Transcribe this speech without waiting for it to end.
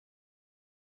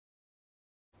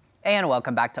And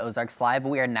welcome back to Ozarks Live.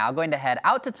 We are now going to head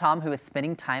out to Tom, who is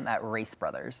spending time at Race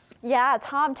Brothers. Yeah,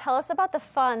 Tom, tell us about the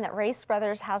fun that Race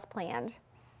Brothers has planned.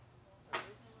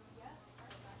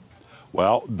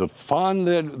 Well, the fun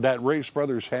that Race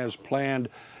Brothers has planned,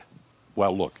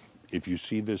 well, look, if you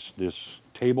see this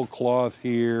tablecloth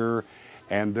here,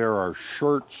 and there are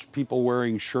shirts, people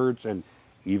wearing shirts, and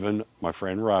even my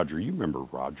friend Roger, you remember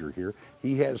Roger here,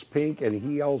 he has pink, and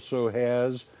he also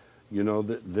has, you know,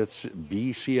 that's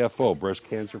BCFO, Breast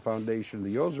Cancer Foundation of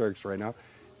the Ozarks right now,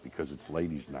 because it's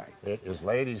ladies' night. It is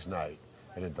ladies' night,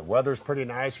 and the weather's pretty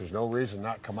nice. There's no reason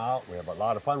not to come out. We have a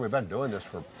lot of fun. We've been doing this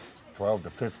for 12 to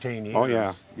 15 years. Oh,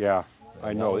 yeah.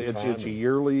 I know. It's a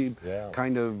yearly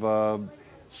kind of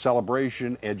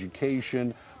celebration,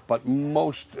 education, but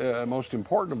most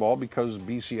important of all, because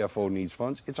BCFO needs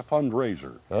funds, it's a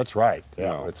fundraiser. That's right. Yeah, You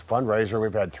know. it's a fundraiser.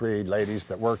 We've had 3 ladies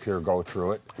that work here go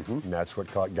through it, and that's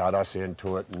what got us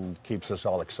into it and keeps us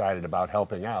all excited about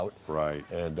helping out. Right.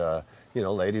 And you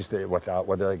know, ladies,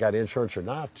 whether they got insurance or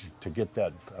not, to get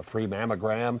that free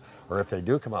mammogram, or if they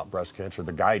do come out breast cancer,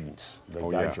 the guidance. They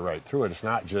guide you right through it. It's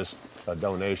not just a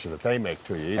donation that they make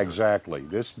to you either. Exactly.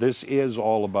 This is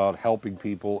all about helping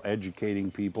people,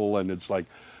 educating people, and it's like,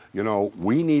 you know,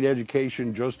 we need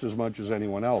education just as much as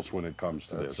anyone else when it comes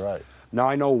to this. That's right. Now,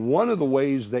 I know one of the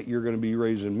ways that you're going to be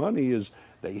raising money is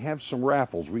they have some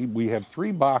raffles. We have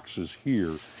 3 boxes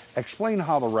here. Explain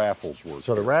how the raffles work.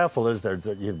 So the raffle is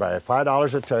you can buy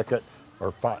 $5 a ticket,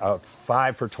 or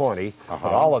 5 for 20. But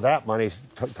all of that money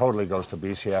totally goes to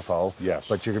BCFO. Yes.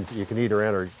 But you can either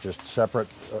enter just separate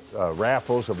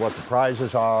raffles of what the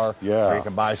prizes are, or you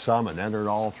can buy some and enter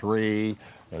all 3.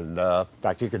 And in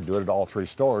fact, you could do it at all 3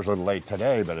 stores. A little late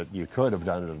today, but you could have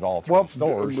done it at all 3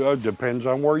 stores. Well, depends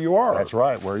on where you are. That's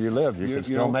right, where you live. You can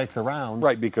still make the rounds.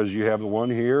 Right, because you have the one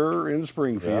here in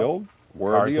Springfield.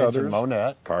 Where are the others? Carthage and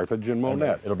Monette. Carthage and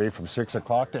Monette. It'll be from 6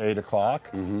 o'clock to 8 o'clock.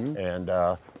 And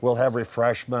we'll have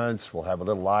refreshments. We'll have a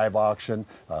little live auction.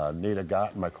 Nita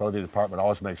Gott in my clothing department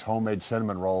always makes homemade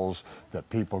cinnamon rolls that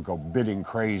people go bidding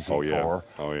crazy for.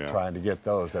 Oh, yeah. Trying to get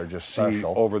those. They're just See,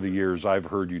 special. over the years, I've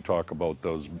heard you talk about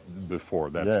those before.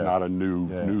 That's not a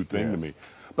new thing to me.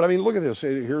 But I mean, look at this.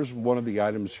 Here's one of the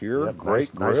items here. Yep,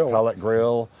 Great grill. nice pellet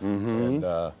grill.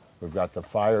 And we've got the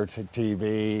Fire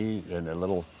TV and a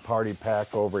little party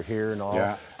pack over here and all.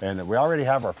 Yeah. And we already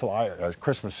have our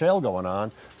Christmas sale going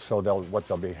on. So what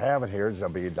they'll be having here is they'll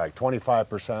be like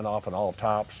 25% off on all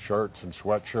tops, shirts and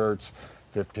sweatshirts,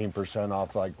 15%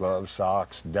 off like gloves,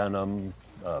 socks, denim,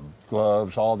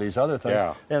 gloves, all these other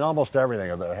things, and almost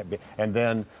everything. And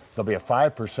then there'll be a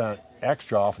 5%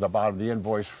 extra off the bottom of the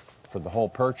invoice for the whole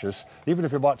purchase. Even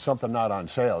if you bought something not on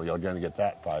sale, you're going to get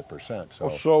that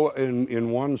 5%. So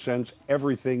in one sense,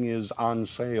 everything is on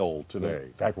sale today.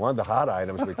 In fact, one of the hot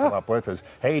items we come up with is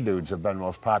Hey Dudes have been the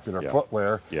most popular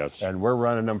footwear. Yes. And we're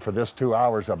running them for this 2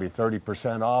 hours. They'll be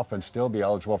 30% off and still be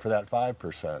eligible for that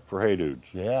 5%. For Hey Dudes.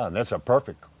 Yeah, and that's a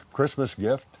perfect Christmas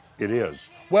gift. It is.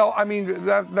 Well, I mean,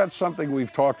 that's something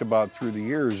we've talked about through the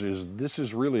years, is this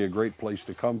is really a great place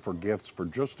to come for gifts for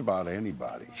just about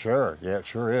anybody. Sure, yeah, it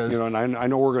sure is. You know, and I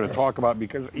know we're going to talk about,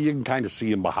 because you can kind of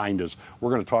see them behind us, we're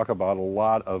going to talk about a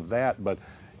lot of that, but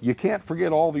you can't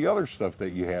forget all the other stuff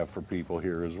that you have for people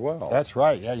here as well. That's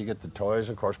right, yeah, you get the toys,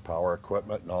 of course, power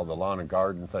equipment and all the lawn and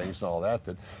garden things and all that,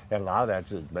 and a lot of that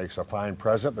just makes a fine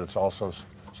present, but it's also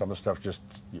some of the stuff just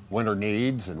winter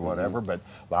needs and whatever, but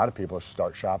a lot of people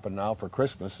start shopping now for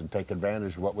Christmas and take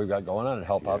advantage of what we've got going on and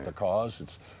help out the cause.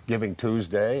 It's Giving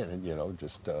Tuesday, and you know,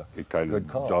 just it kind good of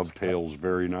cause. dovetails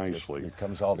very nicely. It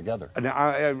comes all together. And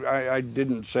I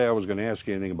didn't say I was going to ask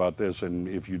you anything about this, and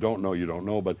if you don't know, you don't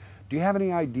know, but do you have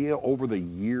any idea over the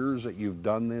years that you've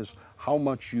done this, how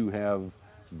much you have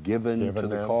given to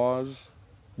the cause?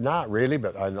 Not really,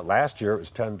 but last year it was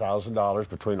 $10,000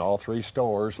 between all 3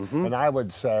 stores, and I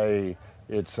would say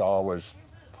it's always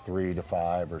 3 to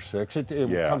 5 or 6. It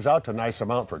comes out to a nice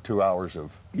amount for 2 hours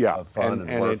of fun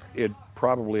and work. It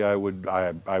probably, I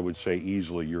would say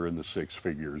easily you're in the 6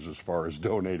 figures as far as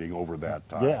donating over that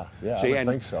time. Yeah, See, I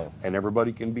would think so. And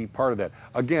everybody can be part of that.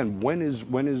 Again, when is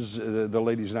the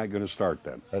ladies' night going to start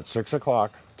then? At 6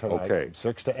 o'clock tonight. Okay.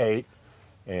 6 to 8.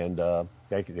 And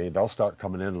they'll start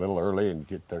coming in a little early and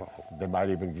they might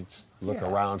even look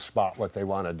around, spot what they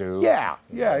want to do. Yeah,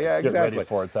 exactly. Get ready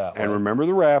for it that way. And remember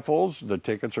the raffles, the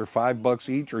tickets are $5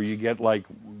 each, or you get, like,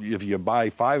 if you buy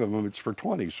 5 of them, it's for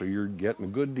 20, so you're getting a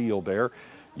good deal there.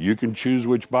 You can choose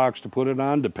which box to put it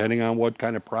on, depending on what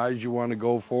kind of prize you want to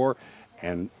go for.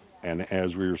 And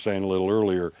as we were saying a little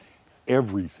earlier,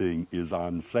 everything is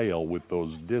on sale with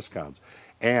those discounts.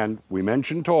 And we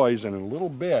mentioned toys, and in a little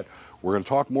bit, We're going to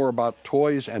talk more about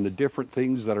toys and the different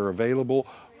things that are available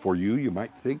for you. You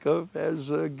might think of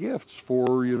as gifts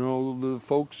for, you know, the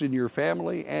folks in your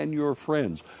family and your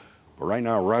friends. But right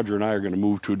now, Roger and I are going to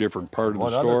move to a different part of the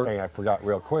store. One other thing I forgot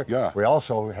real quick. Yeah. We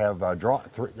also have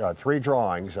three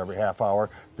drawings every half hour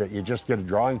that you just get a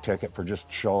drawing ticket for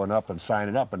just showing up and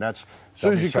signing up. And that's as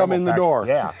soon as you come in the door.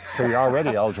 Yeah. So you're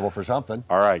already eligible for something.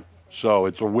 All right. So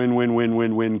it's a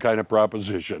win-win-win-win-win kind of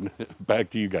proposition.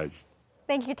 Back to you guys.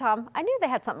 Thank you, Tom. I knew they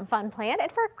had something fun planned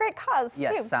and for a great cause, too.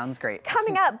 Yes, sounds great.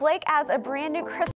 Coming up, Blake adds a brand new Christmas